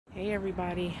Hey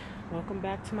everybody, welcome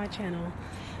back to my channel.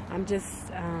 I'm just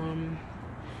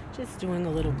doing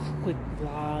a little quick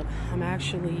vlog. I'm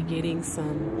actually getting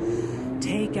some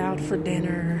takeout for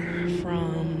dinner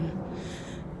from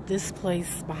this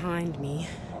place behind me.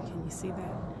 Can you see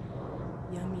that?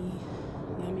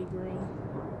 Yummy Grill.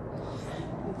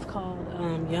 It's called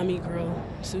Yummy Grill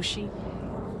Sushi.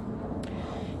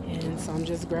 And so I'm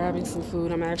just grabbing some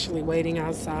food. I'm actually waiting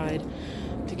outside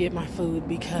to get my food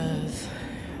because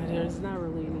there's not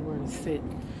really anywhere to sit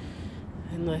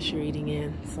unless you're eating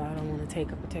in, so I don't want to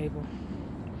take up a table.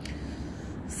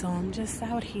 So I'm just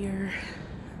out here.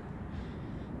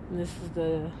 This is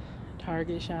the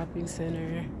Target shopping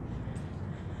center.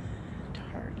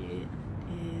 Target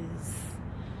is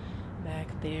back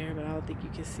there, but I don't think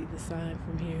you can see the sign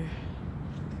from here.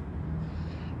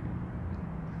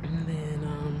 And then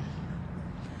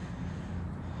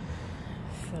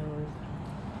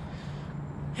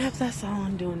yep, that's all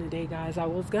I'm doing today, guys. I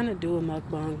was gonna do a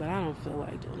mukbang, but I don't feel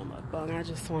like doing a mukbang. I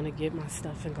just want to get my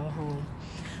stuff and go home.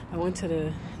 I went to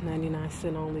the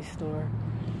 99-cent only store,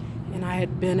 and I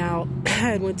had been out.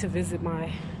 I went to visit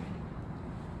my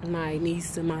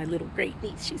niece and my little great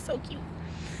niece. She's so cute.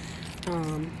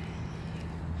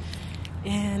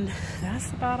 And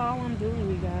that's about all I'm doing,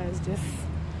 you guys. Just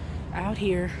out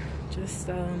here. Just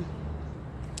I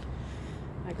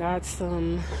got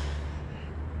some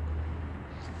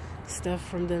stuff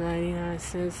from the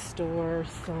 99-cent store,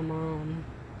 some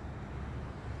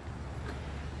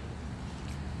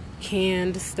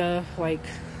canned stuff. Like,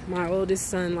 my oldest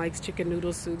son likes chicken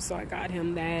noodle soup, so I got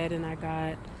him that, and I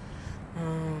got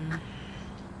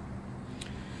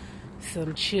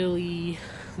some chili,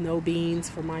 no beans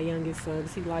for my youngest son,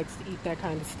 because he likes to eat that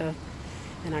kind of stuff.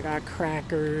 And I got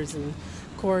crackers and,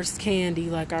 of course, candy.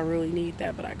 Like, I really need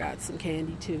that, but I got some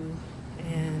candy too.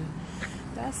 And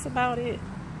that's about it.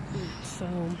 So,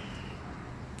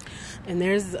 and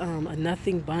there's a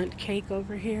Nothing Bundt cake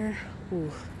over here.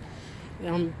 Ooh,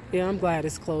 I'm glad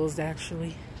it's closed,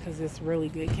 actually, because it's really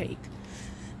good cake.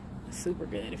 Super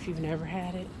good. If you've never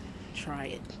had it, try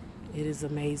it. It is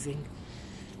amazing.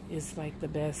 It's like the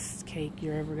best cake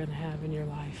you're ever gonna have in your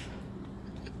life.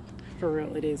 For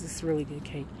real, it is. It's really good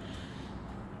cake.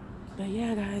 But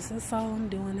yeah, guys, that's all I'm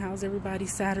doing. How's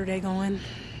everybody's Saturday going?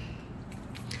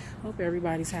 Hope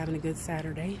everybody's having a good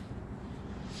Saturday.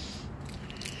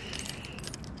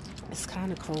 It's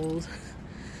kind of cold,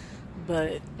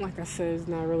 but like I said, there's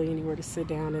not really anywhere to sit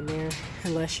down in there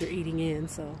unless you're eating in.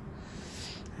 So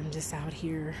I'm just out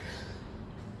here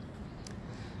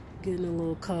getting a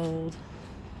little cold.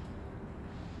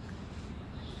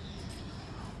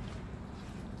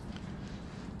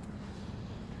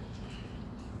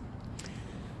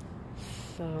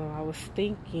 So I was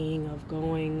thinking of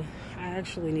going, I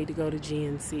actually need to go to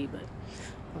GNC, but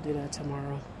I'll do that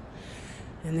tomorrow.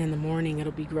 And then in the morning,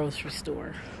 it'll be grocery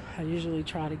store. I usually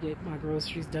try to get my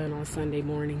groceries done on Sunday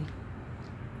morning.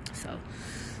 So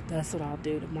that's what I'll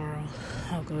do tomorrow.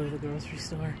 I'll go to the grocery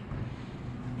store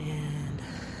and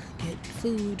get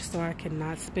food so I can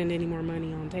not spend any more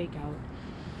money on takeout.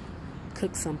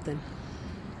 Cook something.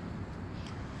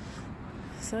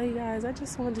 So you guys, I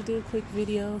just wanted to do a quick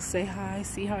video, say hi,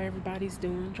 see how everybody's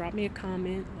doing. Drop me a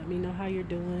comment, let me know how you're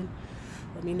doing.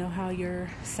 Let me know how your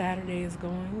Saturday is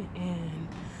going, and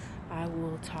I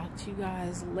will talk to you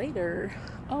guys later.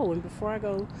 Oh, and before I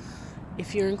go,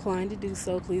 if you're inclined to do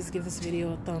so, please give this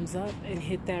video a thumbs up and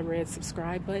hit that red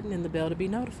subscribe button and the bell to be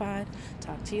notified.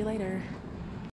 Talk to you later.